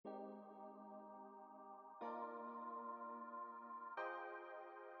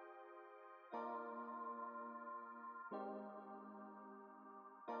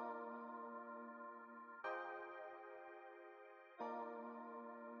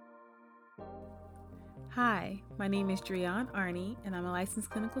Hi, my name is Drian Arney, and I'm a licensed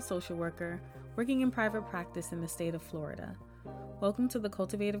clinical social worker working in private practice in the state of Florida. Welcome to the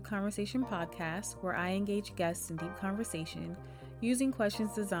Cultivative Conversation podcast, where I engage guests in deep conversation using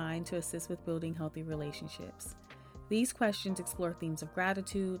questions designed to assist with building healthy relationships. These questions explore themes of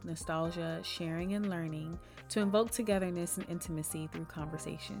gratitude, nostalgia, sharing, and learning to invoke togetherness and intimacy through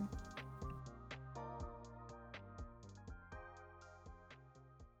conversation.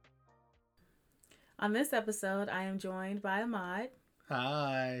 On this episode, I am joined by Ahmad.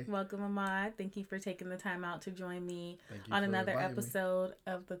 Hi. Welcome, Ahmad. Thank you for taking the time out to join me on another episode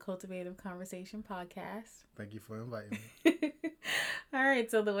of the Cultivative Conversation podcast. Thank you for inviting me. All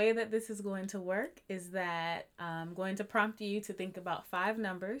right, so the way that this is going to work is that I'm going to prompt you to think about 5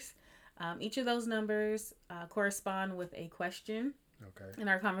 numbers. Each of those numbers correspond with a question. Okay. And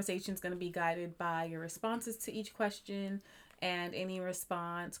our conversation is going to be guided by your responses to each question and any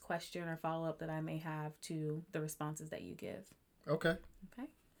response, question, or follow-up that I may have to the responses that you give. Okay. All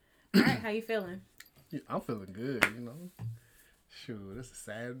right, how you feeling? I'm feeling good, Shoot, this is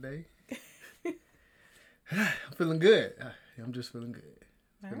Saturday. I'm feeling good. I'm just feeling good.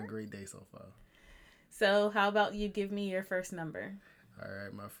 It's been a great day so far. So how about you give me your first number? All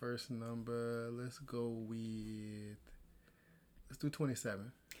right, my first number, let's do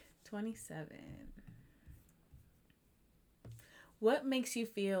 27. 27. What makes you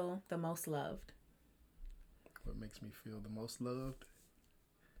feel the most loved? What makes me feel the most loved?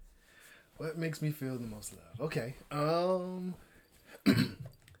 What makes me feel the most loved? Okay.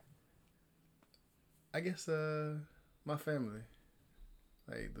 I guess my family.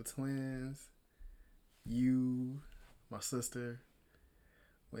 Like the twins, you, my sister,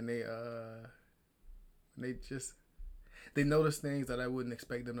 when they notice things that I wouldn't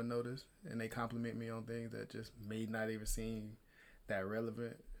expect them to notice, and they compliment me on things that just may not even seem that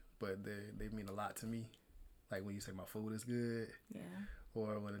relevant, but they mean a lot to me. Like when you say my food is good, yeah,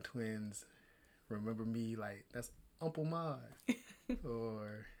 or when the twins remember me, like that's Uncle Mod,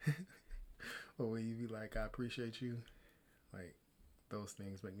 or when you be like, I appreciate you, like those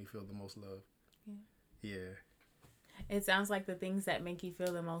things make me feel the most loved. Yeah. It sounds like the things that make you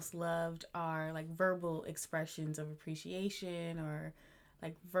feel the most loved are like verbal expressions of appreciation or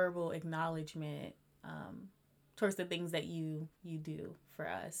like verbal acknowledgement towards the things that you do for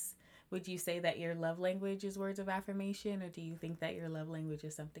us. Would you say that your love language is words of affirmation, or do you think that your love language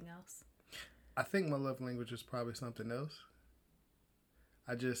is something else? I think my love language is probably something else.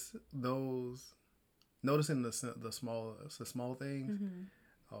 I just noticing the small things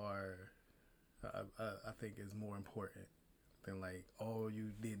are I think is more important than like, oh,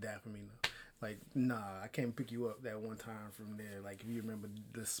 you did that for me. Like, nah, I can't pick you up that one time from there. Like, if you remember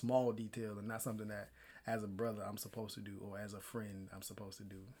the small detail and not something that as a brother I'm supposed to do or as a friend I'm supposed to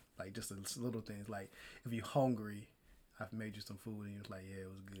do. Like, just the little things. Like, if you're hungry, I've made you some food and you're like, yeah, it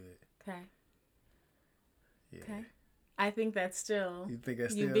was good. Okay. Yeah. Okay. I think that's still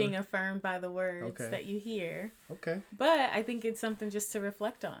you being affirmed by the words that you hear. Okay. But I think it's something just to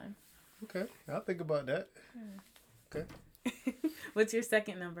reflect on. Okay. I'll think about that. Okay. What's your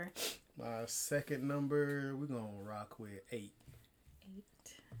second number? My second number, we're going to rock with 8. 8.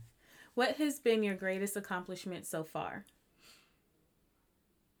 What has been your greatest accomplishment so far?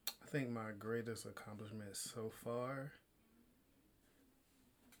 I think my greatest accomplishment so far,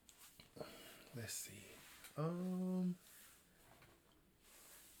 let's see.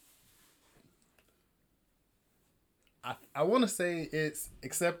 I want to say it's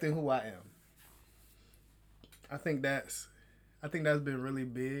accepting who I am. I think that's been really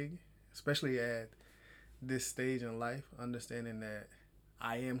big, especially at this stage in life, understanding that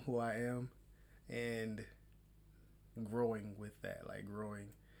I am who I am and growing with that, like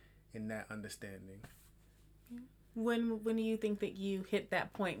growing in that understanding. When do you think that you hit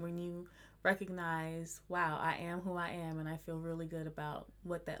that point when you recognize, wow, I am who I am, and I feel really good about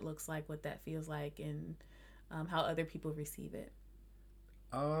what that looks like, what that feels like, and how other people receive it?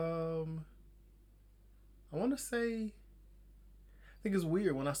 I want to say, I think it's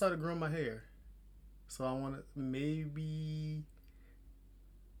weird when I started growing my hair. So I want to maybe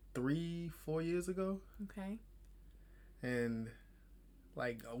 3-4 years ago. Okay. And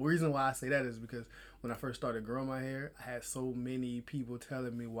like a reason why I say that is because when I first started growing my hair, I had so many people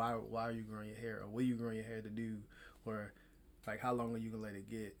telling me why are you growing your hair, or what are you growing your hair to do, or like how long are you gonna let it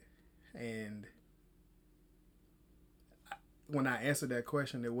get. And when I answered that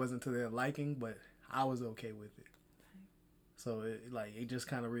question, it wasn't to their liking, but I was okay with it. Okay. So it just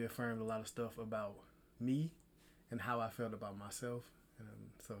kind of reaffirmed a lot of stuff about me and how I felt about myself, and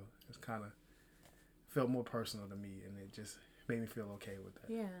so it's kind of felt more personal to me, and it just made me feel okay with that.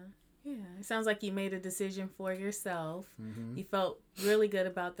 Yeah. Yeah, it sounds like you made a decision for yourself. Mm-hmm. You felt really good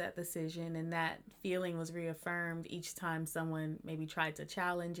about that decision, and that feeling was reaffirmed each time someone maybe tried to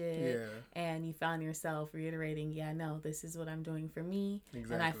challenge it. Yeah. And you found yourself reiterating, yeah, no, this is what I'm doing for me.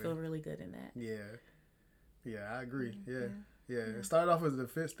 Exactly. And I feel really good in that. Yeah. Yeah, I agree. Yeah. Yeah. It started off as a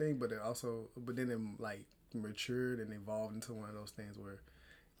defense thing, but then it like matured and evolved into one of those things where,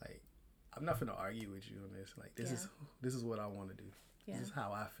 like, I'm not gonna argue with you on this. Like, this is what I want to do. Yeah. This is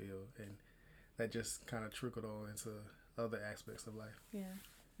how I feel, and that just kind of trickled on into other aspects of life. Yeah.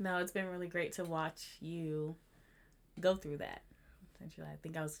 No, it's been really great to watch you go through that. I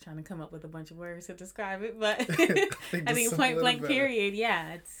think I was trying to come up with a bunch of words to describe it, but I think point blank period.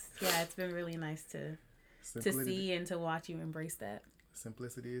 Yeah, it's been really nice to see and to watch you embrace that.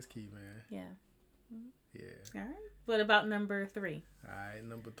 Simplicity is key, man. Yeah. Yeah. All right. What about number 3? All right,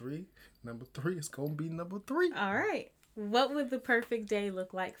 number three is gonna be number 3. All right. What would the perfect day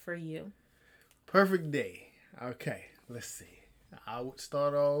look like for you? Perfect day. Okay, let's see. I would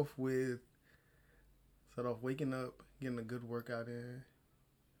start off waking up, getting a good workout in.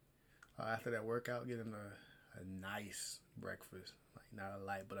 After that workout, getting a nice breakfast. Like, not a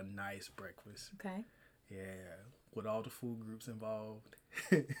light, but a nice breakfast. Okay. Yeah, with all the food groups involved.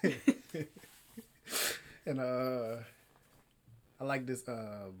 And I like this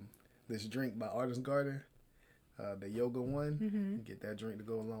drink by Artist Garden, the yoga one. Mm-hmm. Get that drink to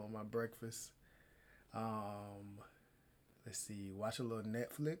go along with my breakfast. Let's see, watch a little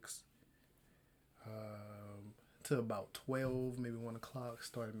Netflix. Till about 12, maybe 1 o'clock.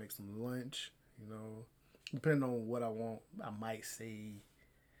 Start to make some lunch. You know, depending on what I want, I might say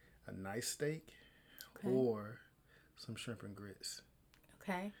a nice steak or some shrimp and grits.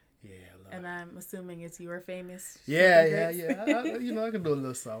 Okay. Yeah, I love and it. I'm assuming it's your famous. Yeah. I can do a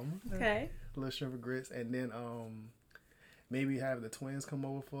little something. Okay. A little shrimp and grits, and then maybe have the twins come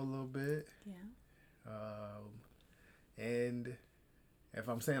over for a little bit. Yeah. And if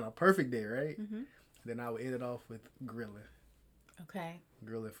I'm saying a perfect day, right? Mm-hmm. Then I would end it off with grilling. Okay.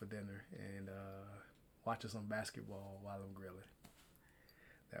 Grilling for dinner and watching some basketball while I'm grilling.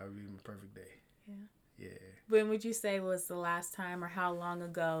 That would be my perfect day. Yeah. Yeah. When would you say was the last time, or how long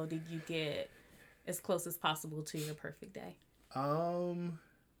ago did you get as close as possible to your perfect day? I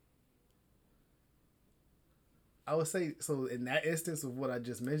would say, so in that instance of what I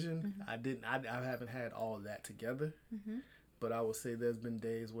just mentioned, Mm-hmm. I haven't had all of that together. Mm-hmm. But I would say there's been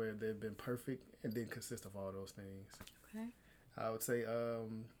days where they've been perfect and didn't consist of all those things. Okay. I would say,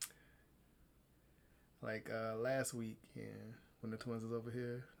 last week, when the twins was over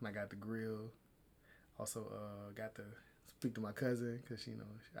here, and I got the grill. Also, got to speak to my cousin because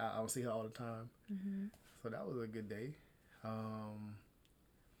I don't see her all the time. Mm-hmm. So that was a good day.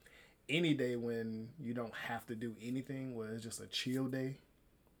 Any day when you don't have to do anything, where it's just a chill day,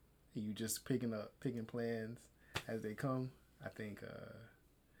 and you just picking plans as they come. I think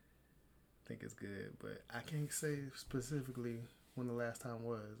it's good, but I can't say specifically when the last time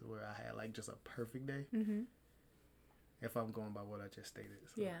was where I had like just a perfect day. Mm-hmm. If I'm going by what I just stated.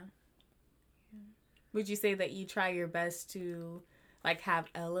 So. Yeah. Would you say that you try your best to like have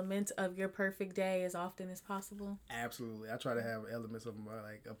elements of your perfect day as often as possible? Absolutely. I try to have elements of my,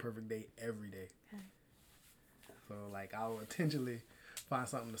 like, a perfect day every day. Okay. So like I'll intentionally find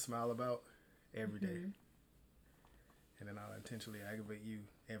something to smile about every day. And then I'll intentionally aggravate you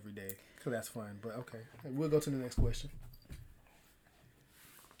every day. So that's fun. But okay. We'll go to the next question.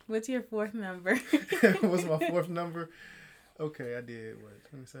 What's your 4th number? What's my 4th number? Okay, I did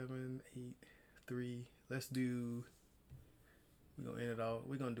 27, 8, 3. Let's do, we're gonna end it all.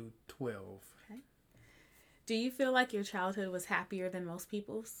 We're gonna do 12. Okay. Do you feel like your childhood was happier than most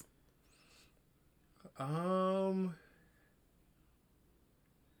people's? I'll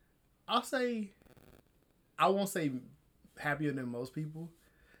say, I won't say happier than most people,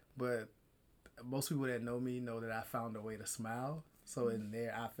 but most people that know me know that I found a way to smile. So in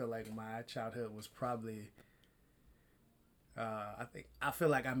there, I feel like my childhood was probably, I feel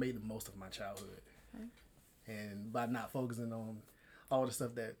like I made the most of my childhood. Okay. And by not focusing on all the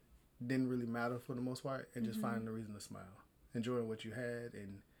stuff that didn't really matter for the most part, and just finding a reason to smile, enjoying what you had,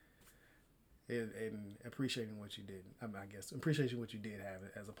 and appreciating what you did. I guess appreciating what you did have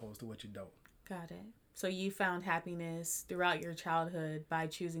as opposed to what you don't. Got it. So you found happiness throughout your childhood by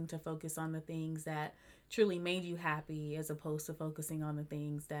choosing to focus on the things that truly made you happy, as opposed to focusing on the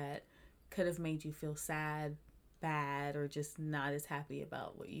things that could have made you feel sad, bad, or just not as happy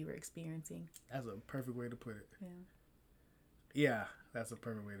about what you were experiencing. That's a perfect way to put it. Yeah. Yeah, that's a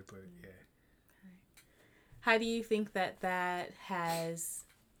perfect way to put it. Yeah. Okay. How do you think that has,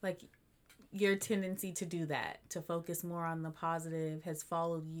 like, your tendency to do that, to focus more on the positive, has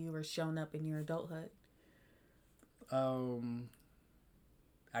followed you or shown up in your adulthood?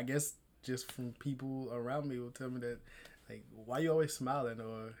 I guess just from people around me will tell me that, like, why you always smiling,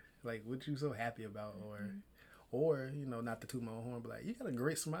 or like, what you so happy about, or you know, not to toot my own horn, but like, you got a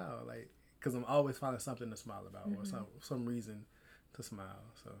great smile, like, because I'm always finding something to smile about, or some reason to smile.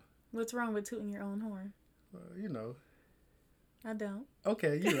 So what's wrong with tooting your own horn? You know, I don't.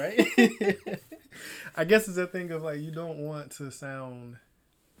 Okay, you're right. I guess it's a thing of like, you don't want to sound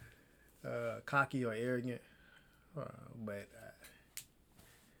cocky or arrogant, but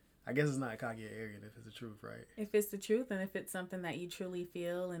I guess it's not cocky or arrogant if it's the truth, right? If it's the truth, and if it's something that you truly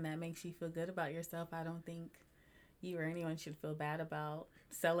feel and that makes you feel good about yourself, I don't think you or anyone should feel bad about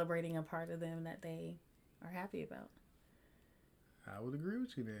celebrating a part of them that they are happy about. I would agree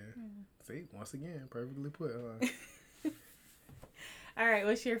with you there. See, once again, perfectly put. All right,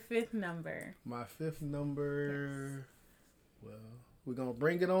 what's your fifth number? My fifth number, well, we're going to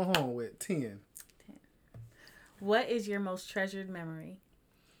bring it on home with 10. 10. What is your most treasured memory?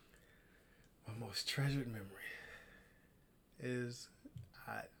 My most treasured memory is,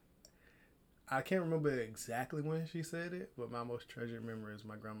 I can't remember exactly when she said it, but my most treasured memory is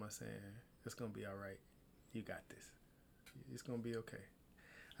my grandma saying, "It's going to be all right. You got this. It's going to be okay."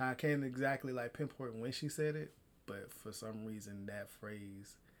 I can't exactly like pinpoint when she said it, but for some reason that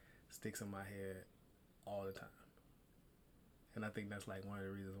phrase sticks in my head all the time. And I think that's like one of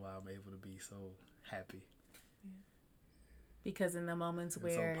the reasons why I'm able to be so happy. Because in the moments and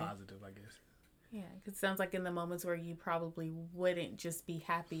where... so positive, I guess. Yeah, because it sounds like in the moments where you probably wouldn't just be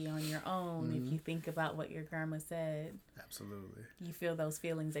happy on your own, if you think about what your grandma said. Absolutely. You feel those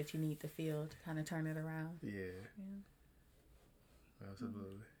feelings that you need to feel to kind of turn it around. Yeah.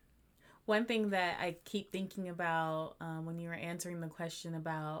 Absolutely. One thing that I keep thinking about when you were answering the question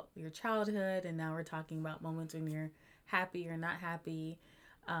about your childhood, and now we're talking about moments when you're happy or not happy,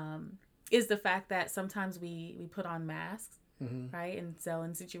 is the fact that sometimes we put on masks, right? And so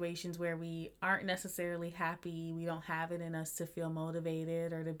in situations where we aren't necessarily happy, we don't have it in us to feel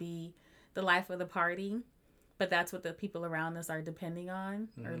motivated or to be the life of the party, but that's what the people around us are depending on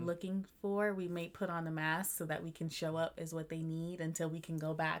or looking for. We may put on a mask so that we can show up as what they need until we can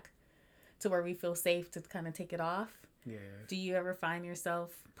go back to where we feel safe to kind of take it off. Yeah. Do you ever find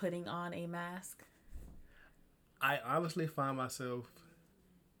yourself putting on a mask? I honestly find myself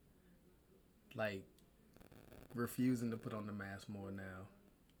like refusing to put on the mask more now,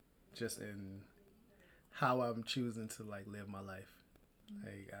 just in how I'm choosing to like live my life.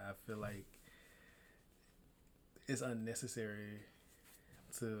 Like, I feel like it's unnecessary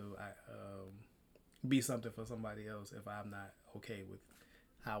to be something for somebody else if I'm not okay with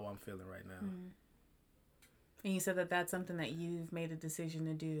how I'm feeling right now. And you said that that's something that you've made a decision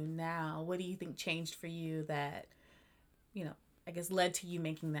to do now. What do you think changed for you that, you know, I guess led to you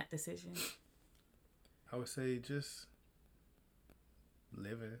making that decision? I would say just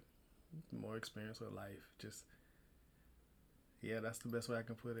living more experience with life. Just, yeah, that's the best way I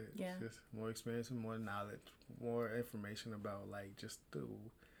can put it. Yeah. Just more experience and more knowledge, more information about like just the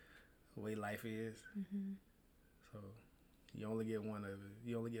way life is. So you only get one of it.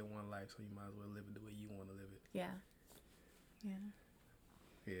 You only get one life, so you might as well live it the way you want to live it. Yeah.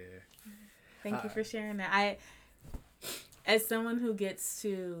 Yeah. Thank you for sharing that. As someone who gets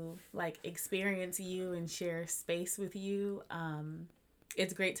to like experience you and share space with you,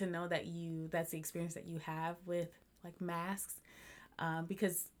 it's great to know that that's the experience that you have with like masks,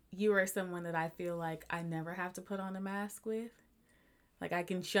 because you are someone that I feel like I never have to put on a mask with. Like, I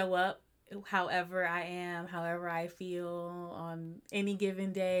can show up however I am, however I feel on any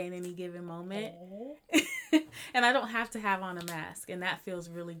given day and any given moment. And I don't have to have on a mask, and that feels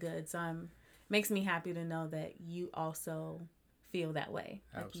really good. So makes me happy to know that you also feel that way.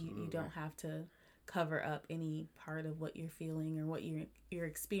 Like you don't have to cover up any part of what you're feeling or what you're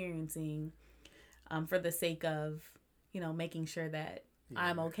experiencing, for the sake of, you know, making sure that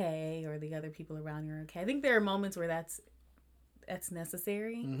I'm okay or the other people around you are okay. I think there are moments where that's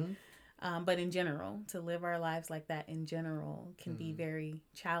necessary. But in general, to live our lives like that in general can be very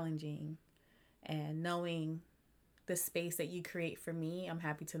challenging. And knowing the space that you create for me, I'm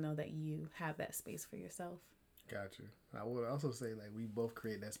happy to know that you have that space for yourself. Gotcha. I would also say like we both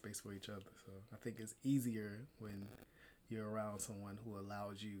create that space for each other. So I think it's easier when you're around someone who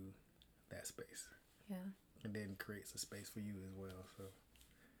allows you that space. Yeah. And then creates a space for you as well. So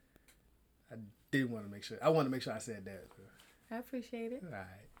I did want to make sure. I want to make sure I said that. I appreciate it. All right.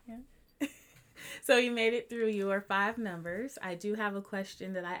 Yeah. So you made it through your 5 numbers. I do have a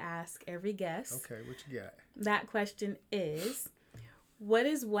question that I ask every guest. Okay, what you got? That question is, What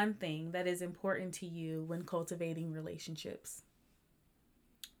is one thing that is important to you when cultivating relationships?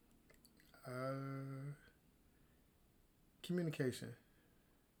 Communication.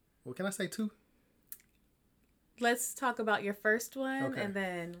 Well, can I say 2? Let's talk about your first one, Okay. and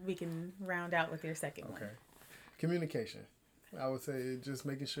then we can round out with your second one. Okay. Communication. I would say just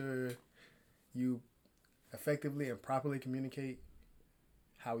making sure you effectively and properly communicate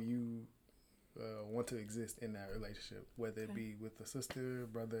how you want to exist in that relationship, whether it be with a sister,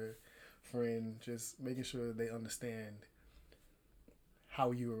 brother, friend. Just making sure they understand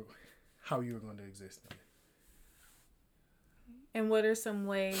how you're going to exist in it. And what are some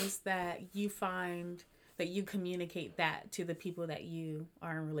ways that you find that you communicate that to the people that you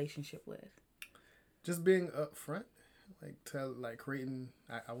are in relationship with? Just being upfront, creating.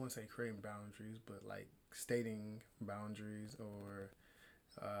 I wouldn't say creating boundaries, but like stating boundaries or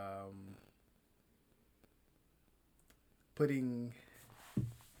putting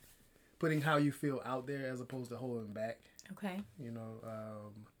how you feel out there as opposed to holding back. Okay.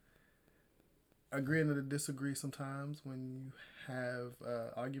 Agreeing to disagree sometimes when you have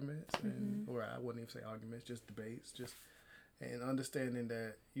arguments, or I wouldn't even say arguments, just debates, and understanding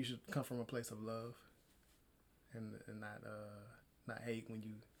that you should come from a place of love, and not hate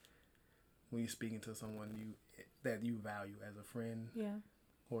when you're speaking to someone that you value as a friend,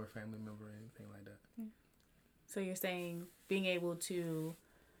 or a family member, or anything like that. Yeah. So you're saying being able to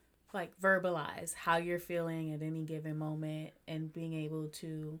like verbalize how you're feeling at any given moment, and being able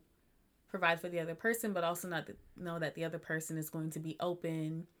to provide for the other person, but also know that the other person is going to be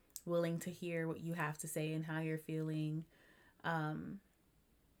open, willing to hear what you have to say and how you're feeling. And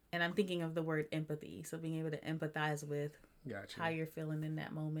I'm thinking of the word empathy. So being able to empathize with how you're feeling in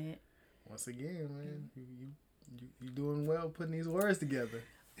that moment. Once again, man, you doing well putting these words together.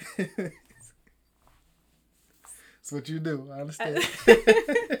 That's what you do. I understand.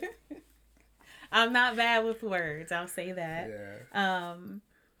 I'm not bad with words. I'll say that. Yeah.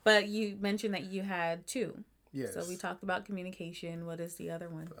 But you mentioned that you had 2. Yes. So we talked about communication. What is the other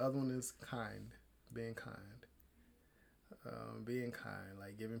one? The other one is kind. Being kind. Being kind.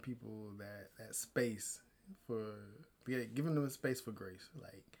 Like giving people that space giving them a space for grace.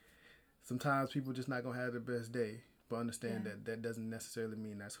 Like sometimes people just not going to have the best day, but understand that doesn't necessarily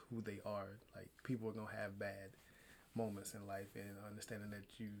mean that's who they are. Like people are going to have bad moments in life, and understanding that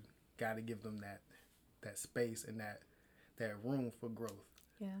you got to give them that space and that room for growth.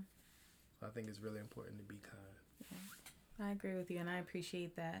 Yeah. So I think it's really important to be kind. Yeah. I agree with you, and I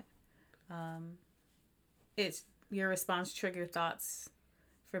appreciate that. It's your response triggered thoughts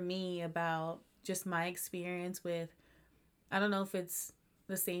for me about just my experience with, I don't know if it's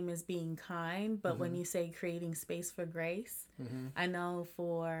the same as being kind, but when you say creating space for grace, I know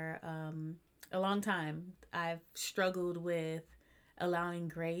for a long time I've struggled with allowing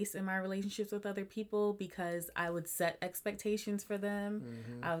grace in my relationships with other people, because I would set expectations for them.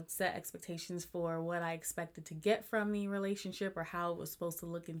 I would set expectations for what I expected to get from the relationship or how it was supposed to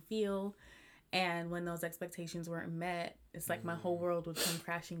look and feel. And when those expectations weren't met, it's like my whole world would come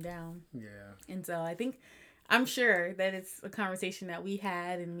crashing down. Yeah. And so I'm sure that it's a conversation that we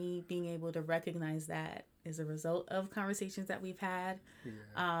had, and me being able to recognize that is a result of conversations that we've had.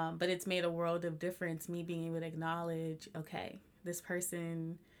 Yeah. But it's made a world of difference, me being able to acknowledge, okay, this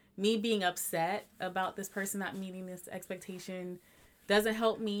person, me being upset about this person not meeting this expectation doesn't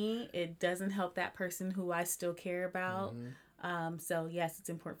help me. It doesn't help that person who I still care about. So yes, it's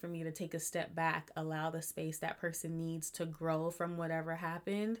important for me to take a step back, allow the space that person needs to grow from whatever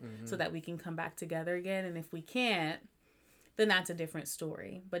happened, so that we can come back together again. And if we can't, then that's a different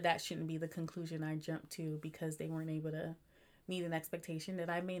story. But that shouldn't be the conclusion I jump to because they weren't able to meet an expectation that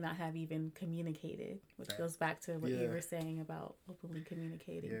I may not have even communicated, which goes back to what you were saying about openly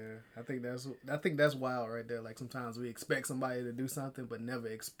communicating. Yeah, I think that's wild right there. Like sometimes we expect somebody to do something but never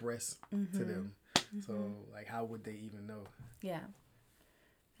express to them. So like, how would they even know? Yeah,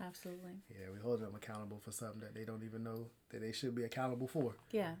 absolutely. Yeah, we hold them accountable for something that they don't even know that they should be accountable for.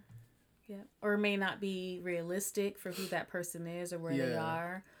 Yeah. Or may not be realistic for who that person is or where they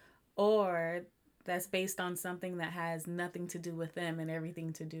are, or that's based on something that has nothing to do with them and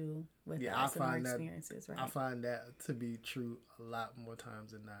everything to do with us and our experiences, right? I find that to be true a lot more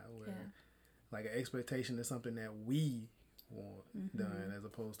times than not, where like an expectation is something that we want done as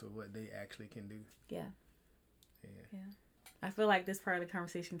opposed to what they actually can do. Yeah. I feel like this part of the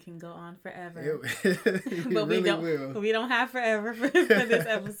conversation can go on forever, but we don't have forever for this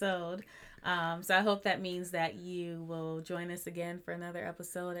episode. So I hope that means that you will join us again for another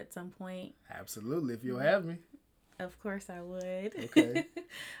episode at some point. Absolutely, if you'll have me. Of course I would. Okay.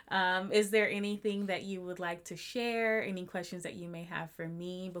 Is there anything that you would like to share? Any questions that you may have for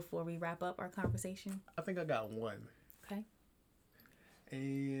me before we wrap up our conversation? I think I got one. Okay.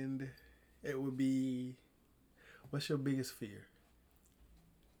 And it would be, what's your biggest fear?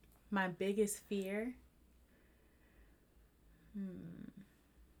 My biggest fear?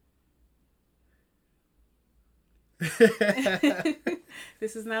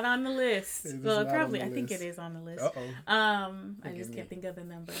 This is not on the list. Well, probably. I think it is on the list. I just can't think of the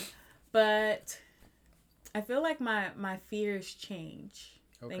number. But I feel like my fears change.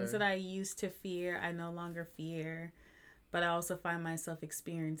 Okay. Things that I used to fear, I no longer fear. But I also find myself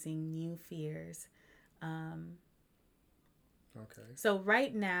experiencing new fears. Okay. So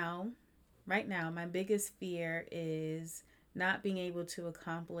right now, my biggest fear is not being able to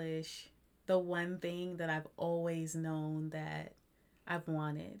accomplish the one thing that I've always known that I've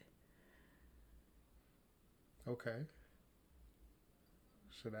wanted. Okay.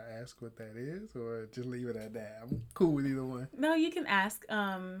 Should I ask what that is, or just leave it at that? I'm cool with either one. No, you can ask.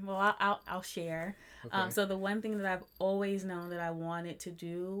 Well, I'll share. Okay. So the one thing that I've always known that I wanted to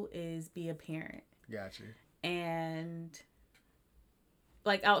do is be a parent. Gotcha. And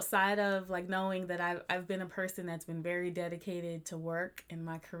like outside of like knowing that I've been a person that's been very dedicated to work in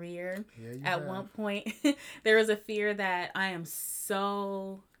my career. Yeah, you At have. one point, there was a fear that I'm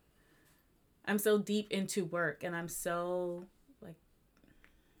so deep into work, and I'm so like,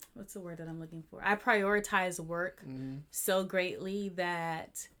 what's the word that I'm looking for? I prioritize work so greatly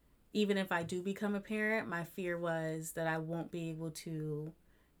that even if I do become a parent, my fear was that I won't be able to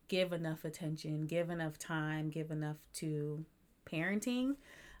give enough attention, give enough time, give enough to parenting.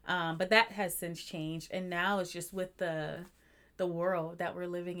 But that has since changed. And now it's just with the world that we're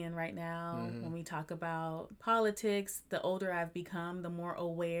living in right now. When we talk about politics, the older I've become, the more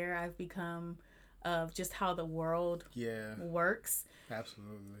aware I've become of just how the world works.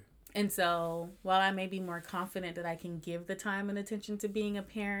 Absolutely. And so while I may be more confident that I can give the time and attention to being a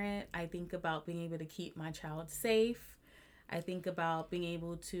parent, I think about being able to keep my child safe. I think about being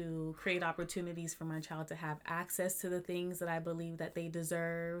able to create opportunities for my child to have access to the things that I believe that they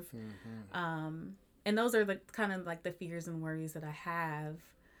deserve. And those are the kind of like the fears and worries that I have.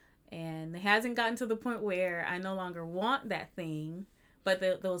 And it hasn't gotten to the point where I no longer want that thing, but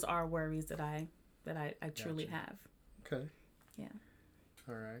those are worries that I truly have. Okay. Yeah.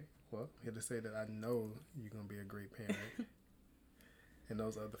 All right. Well, here to say that I know you're going to be a great parent. And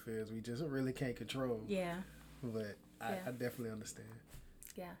those other fears we just really can't control. Yeah. But I definitely understand.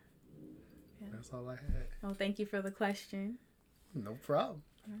 Yeah. That's all I had. Well, thank you for the question. No problem.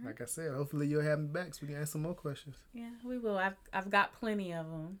 Mm-hmm. Like I said, hopefully you'll have me back so we can answer more questions. Yeah, we will. I've got plenty of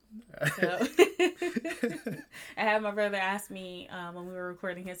them. So. I had my brother ask me when we were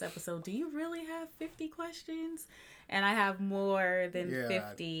recording his episode, do you really have 50 questions? And I have more than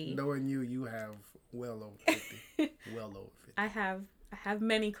 50. Knowing you have well over 50. Well over 50. I have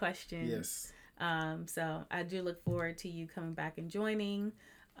many questions. Yes. So I do look forward to you coming back and joining.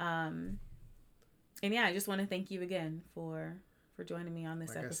 And yeah, I just want to thank you again for joining me on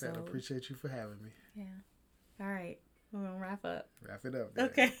this episode. Like I said, I appreciate you for having me. Yeah. All right. We're going to wrap up. Wrap it up. Then.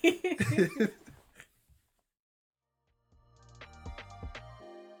 Okay.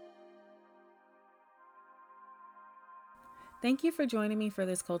 Thank you for joining me for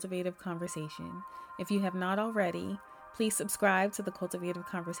this cultivative conversation. If you have not already, please subscribe to the Cultivative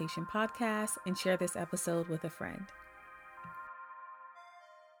Conversation podcast and share this episode with a friend.